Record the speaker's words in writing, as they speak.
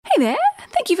there.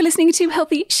 Thank you for listening to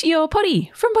Healthy Your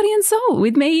Potty from Body and Soul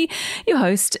with me, your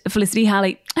host, Felicity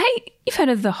Harley. Hey, you've heard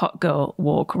of the hot girl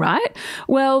walk, right?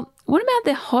 Well, what about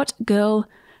the hot girl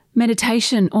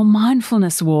meditation or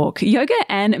mindfulness walk? Yoga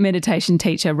and meditation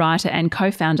teacher, writer and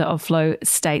co-founder of Flow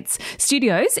States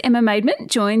Studios, Emma Maidment,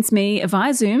 joins me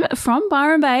via Zoom from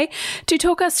Byron Bay to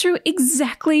talk us through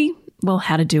exactly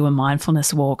how to do a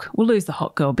mindfulness walk. We'll lose the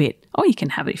hot girl bit. Or you can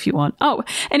have it if you want. Oh,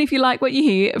 and if you like what you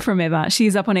hear from Emma,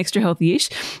 she's up on Extra Healthy-ish,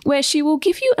 where she will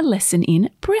give you a lesson in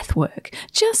breath work.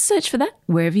 Just search for that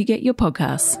wherever you get your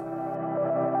podcasts.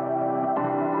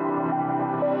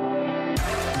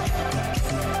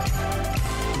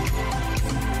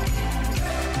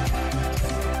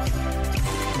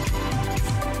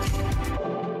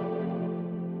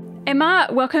 Emma,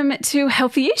 welcome to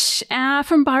Healthy-ish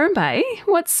from Byron Bay.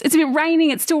 It's a bit raining.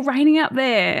 It's still raining up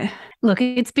there. Look,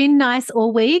 it's been nice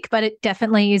all week, but it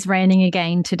definitely is raining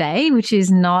again today, which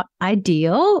is not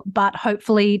ideal. But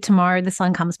hopefully tomorrow the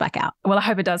sun comes back out. Well, I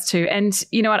hope it does too. And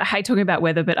you know what? I hate talking about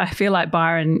weather, but I feel like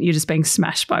Byron, you're just being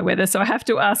smashed by weather. So I have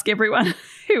to ask everyone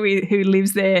who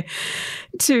lives there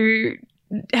to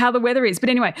how the weather is. But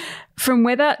anyway, from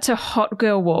weather to hot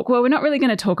girl walk. Well, we're not really going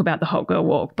to talk about the hot girl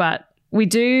walk, but we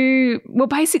do. Well,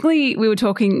 basically, we were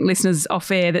talking, listeners,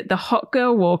 off air, that the hot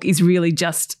girl walk is really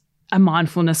just a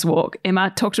mindfulness walk.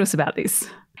 Emma, talk to us about this.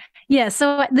 Yeah,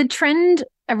 so the trend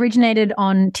originated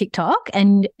on TikTok,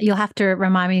 and you'll have to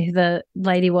remind me who the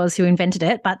lady was who invented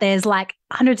it, but there's like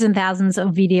hundreds and thousands of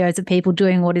videos of people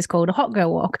doing what is called a hot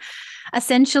girl walk.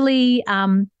 Essentially,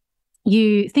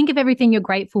 you think of everything you're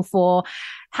grateful for,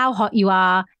 how hot you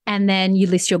are, and then you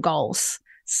list your goals.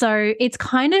 So it's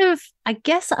kind of, I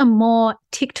guess, a more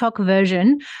TikTok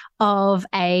version of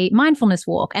a mindfulness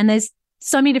walk. And there's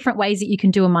so many different ways that you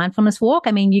can do a mindfulness walk.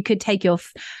 I mean, you could take your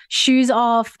shoes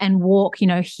off and walk,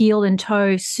 heel and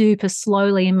toe super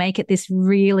slowly and make it this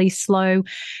really slow,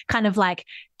 kind of like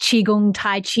Qigong,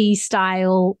 Tai Chi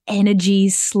style energy,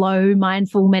 slow,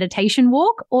 mindful meditation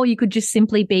walk. Or you could just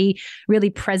simply be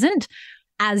really present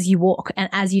as you walk and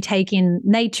as you take in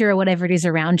nature or whatever it is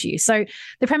around you. So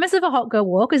the premise of a hot girl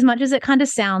walk, as much as it kind of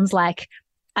sounds like,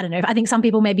 I don't know, I think some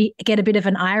people maybe get a bit of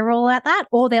an eye roll at that,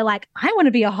 or they're like, I want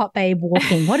to be a hot babe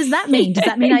walking. What does that mean? Does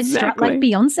that mean I strut like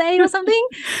Beyonce or something?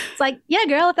 It's like, yeah,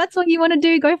 girl, if that's what you want to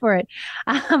do, go for it.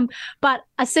 But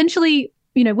essentially,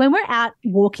 when we're out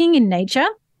walking in nature,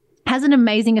 has an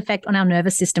amazing effect on our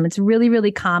nervous system. It's really,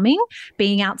 really calming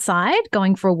being outside,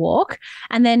 going for a walk,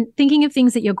 and then thinking of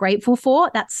things that you're grateful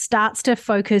for. That starts to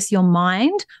focus your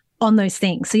mind on those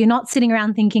things. So you're not sitting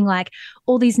around thinking like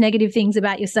all these negative things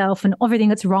about yourself and everything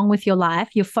that's wrong with your life.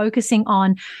 You're focusing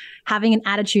on having an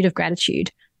attitude of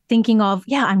gratitude, thinking of,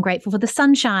 yeah, I'm grateful for the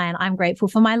sunshine. I'm grateful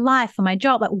for my life, for my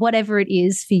job, like whatever it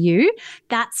is for you,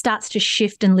 that starts to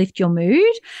shift and lift your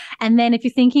mood. And then if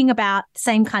you're thinking about the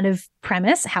same kind of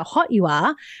premise, how hot you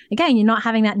are, again, you're not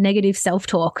having that negative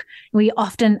self-talk. We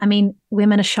often,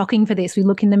 women are shocking for this. We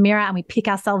look in the mirror and we pick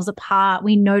ourselves apart.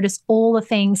 We notice all the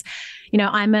things.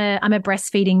 I'm a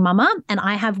breastfeeding mama, and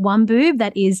I have one boob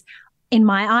that is, in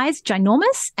my eyes,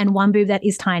 ginormous, and one boob that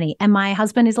is tiny. And my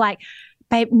husband is like,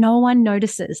 babe, no one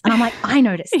notices. And I'm like, I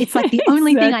notice. It's like the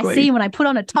only thing I see when I put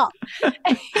on a top.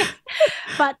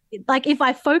 But like if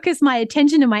I focus my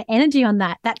attention and my energy on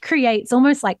that, that creates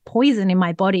almost like poison in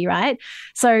my body, right?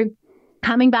 So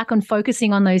coming back on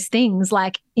focusing on those things,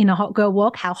 like in a hot girl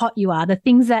walk, how hot you are, the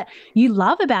things that you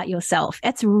love about yourself,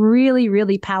 it's really,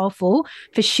 really powerful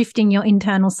for shifting your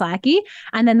internal psyche.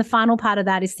 And then the final part of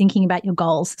that is thinking about your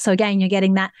goals. So again, you're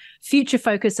getting that future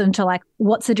focus into like,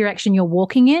 what's the direction you're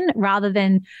walking in rather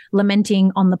than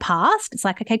lamenting on the past. It's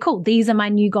like, okay, cool. These are my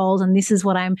new goals and this is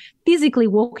what I'm physically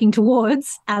walking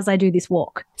towards as I do this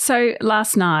walk. So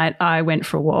last night I went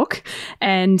for a walk,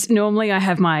 and normally I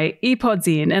have my earpods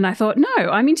in, and I thought, no,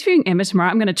 I'm interviewing Emma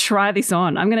tomorrow. I'm going to try this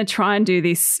on. I'm going to try and do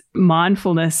this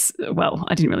mindfulness. Well,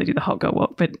 I didn't really do the hot girl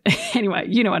walk, but anyway,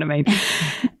 you know what I mean.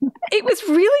 It was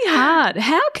really hard.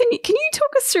 How can you talk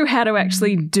us through how to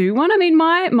actually do one? I mean,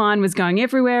 my mind was going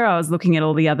everywhere. I was looking at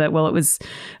all the other, it was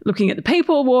looking at the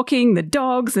people walking, the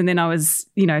dogs, and then I was,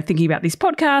 thinking about this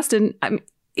podcast, and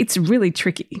it's really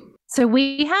tricky. So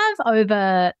we have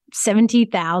over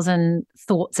 70,000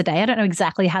 thoughts a day. I don't know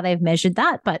exactly how they've measured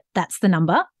that, but that's the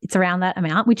number. It's around that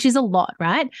amount, which is a lot,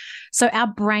 right? So our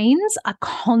brains are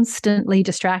constantly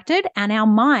distracted, and our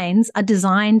minds are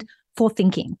designed for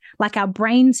thinking. Like our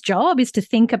brain's job is to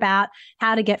think about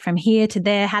how to get from here to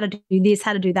there, how to do this,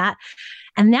 how to do that.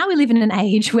 And now we live in an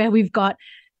age where we've got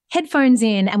headphones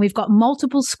in and we've got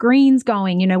multiple screens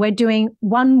going. You know, we're doing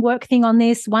one work thing on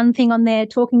this, one thing on there,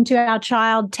 talking to our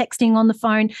child, texting on the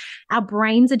phone. Our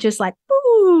brains are just like,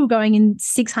 ooh, going in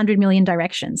 600 million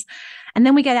directions. And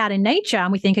then we get out in nature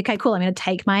and we think, okay, cool, I'm going to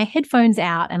take my headphones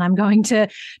out and I'm going to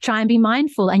try and be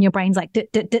mindful. And your brain's like,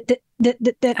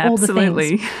 all the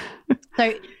things.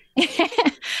 So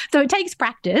so it takes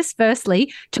practice,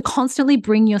 firstly, to constantly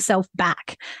bring yourself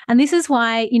back. And this is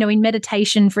why, you know, in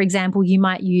meditation, for example, you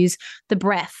might use the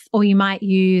breath, or you might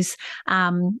use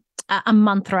a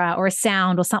mantra or a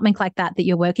sound or something like that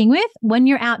you're working with. When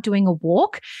you're out doing a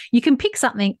walk, you can pick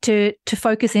something to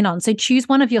focus in on. So choose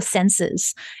one of your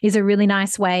senses is a really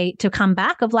nice way to come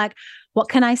back of like, what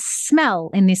can I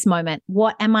smell in this moment?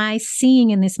 What am I seeing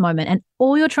in this moment? And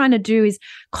all you're trying to do is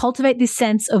cultivate this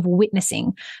sense of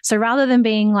witnessing. So rather than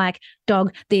being like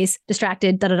dog, this,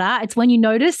 distracted, it's when you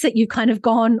notice that you've kind of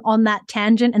gone on that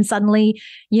tangent and suddenly,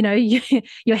 you know,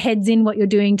 your head's in what you're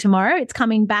doing tomorrow. It's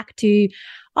coming back to,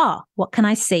 oh, what can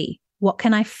I see? What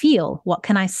can I feel? What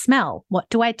can I smell? What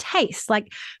do I taste?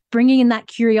 Like bringing in that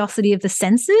curiosity of the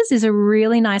senses is a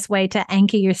really nice way to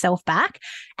anchor yourself back.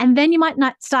 And then you might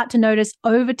not start to notice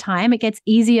over time, it gets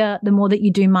easier the more that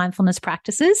you do mindfulness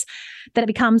practices, that it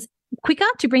becomes quicker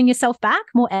to bring yourself back,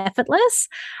 more effortless.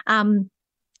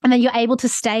 And then you're able to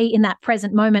stay in that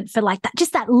present moment for like that,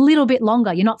 just that little bit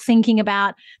longer. You're not thinking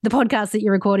about the podcast that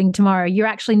you're recording tomorrow. You're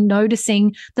actually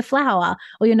noticing the flower,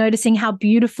 or you're noticing how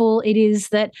beautiful it is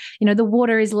that, you know, the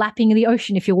water is lapping the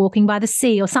ocean if you're walking by the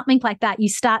sea or something like that. You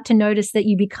start to notice that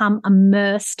you become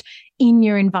immersed in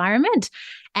your environment.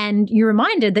 And you're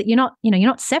reminded that you're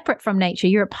not separate from nature.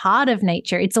 You're a part of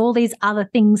nature. It's all these other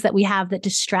things that we have that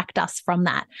distract us from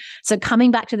that. So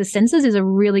coming back to the senses is a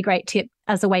really great tip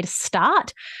as a way to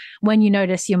start when you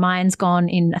notice your mind's gone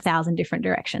in 1,000 different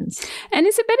directions. And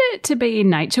is it better to be in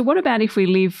nature? What about if we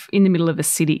live in the middle of a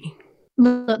city?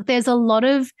 Look, there's a lot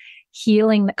of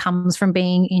healing that comes from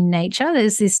being in nature.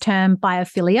 There's this term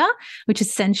biophilia, which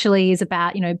essentially is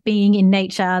about, you know, being in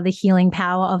nature, the healing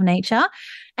power of nature,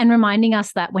 and reminding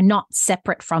us that we're not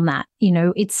separate from that. You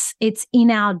know, it's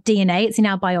in our DNA, it's in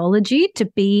our biology to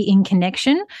be in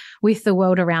connection with the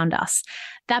world around us.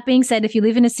 That being said, if you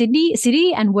live in a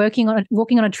city and walking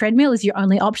on a treadmill is your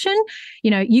only option,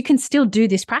 you know, you can still do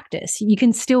this practice. You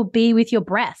can still be with your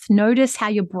breath. Notice how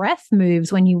your breath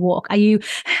moves when you walk. Are you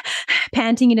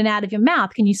panting in and out of your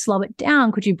mouth? Can you slow it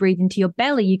down? Could you breathe into your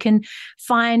belly? You can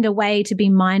find a way to be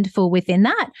mindful within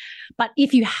that. But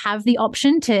if you have the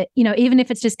option to, you know, even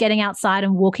if it's just getting outside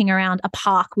and walking around a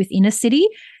park within a city,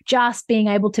 just being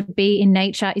able to be in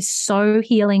nature is so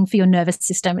healing for your nervous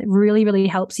system. It really, really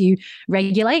helps you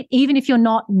regulate. Even if you're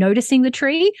not noticing the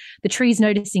tree's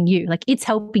noticing you. Like it's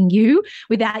helping you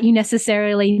without you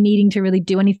necessarily needing to really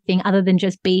do anything other than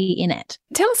just be in it.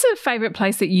 Tell us a favourite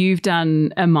place that you've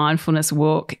done a mindfulness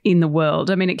walk in the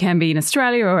world. I mean, it can be in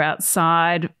Australia or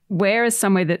outside. Where is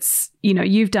somewhere that's, you know,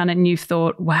 you've done it and you've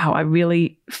thought, wow, I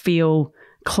really feel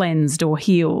cleansed or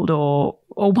healed or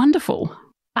wonderful?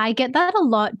 I get that a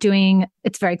lot doing,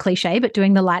 it's very cliche, but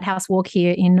doing the Lighthouse Walk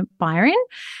here in Byron.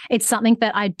 It's something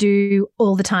that I do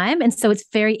all the time. And so it's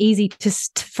very easy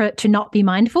to not be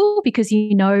mindful because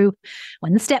you know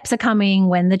when the steps are coming,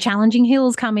 when the challenging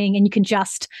hill's coming, and you can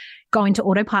just go into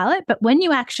autopilot. But when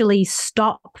you actually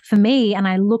stop, for me, and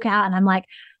I look out and I'm like,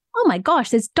 oh my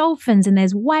gosh, there's dolphins and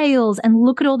there's whales, and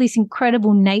look at all this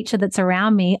incredible nature that's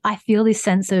around me. I feel this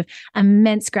sense of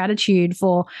immense gratitude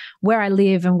for where I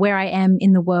live and where I am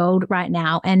in the world right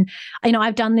now. And, you know,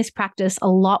 I've done this practice a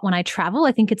lot when I travel.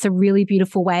 I think it's a really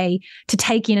beautiful way to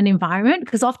take in an environment,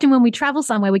 because often when we travel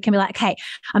somewhere, we can be like, okay,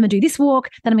 I'm going to do this walk,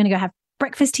 then I'm going to go have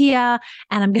breakfast here,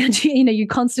 and I'm going to do, you know, you're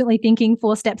constantly thinking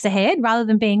 4 steps ahead rather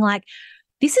than being like,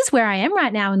 this is where I am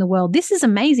right now in the world. This is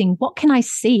amazing. What can I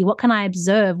see? What can I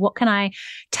observe? What can I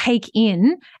take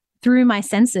in through my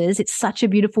senses? It's such a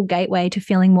beautiful gateway to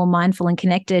feeling more mindful and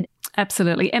connected.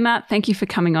 Absolutely. Emma, thank you for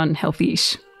coming on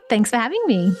Healthy-ish. Thanks for having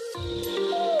me.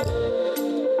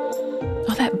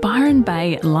 Oh, that Byron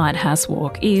Bay Lighthouse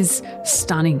Walk is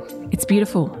stunning. It's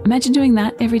beautiful. Imagine doing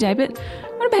that every day. But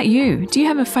what about you? Do you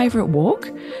have a favourite walk?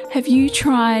 Have you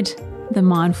tried the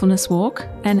mindfulness walk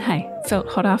and hey, felt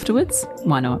hot afterwards?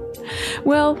 Why not?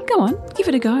 Well, go on, give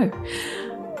it a go.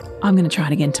 I'm going to try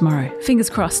it again tomorrow. Fingers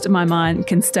crossed my mind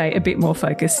can stay a bit more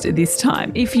focused this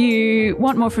time. If you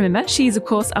want more from Emma, she's of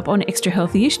course up on Extra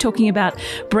Healthy-ish talking about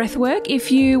breath work.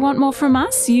 If you want more from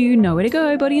us, you know where to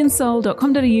go,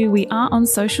 bodyandsoul.com.au. We are on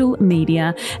social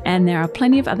media and there are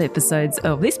plenty of other episodes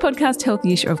of this podcast,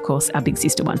 Healthy-ish, or of course our big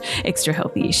sister one, Extra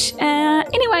Healthy-ish.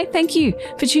 Anyway, thank you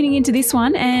for tuning into this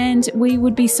one, and we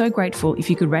would be so grateful if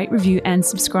you could rate, review, and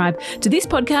subscribe to this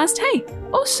podcast. Hey,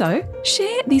 also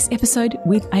share this episode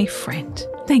with a friend.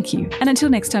 Thank you. And until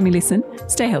next time you listen,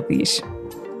 stay healthy-ish.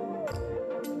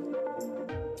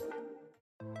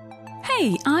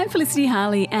 Hey, I'm Felicity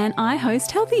Harley and I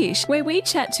host Healthy-ish, where we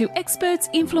chat to experts,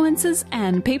 influencers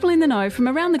and people in the know from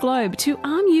around the globe to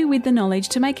arm you with the knowledge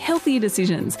to make healthier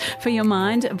decisions for your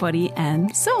mind, body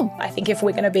and soul. I think if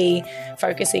we're going to be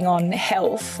focusing on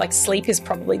health, like sleep is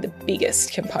probably the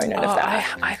biggest component of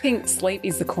that. I think sleep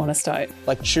is the cornerstone.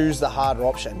 Like choose the harder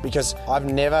option, because I've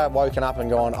never woken up and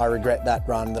gone, I regret that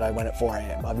run that I went at 4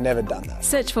 a.m. I've never done that.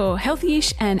 Search for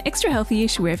Healthy-ish and Extra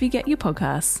Healthy-ish wherever you get your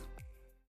podcasts.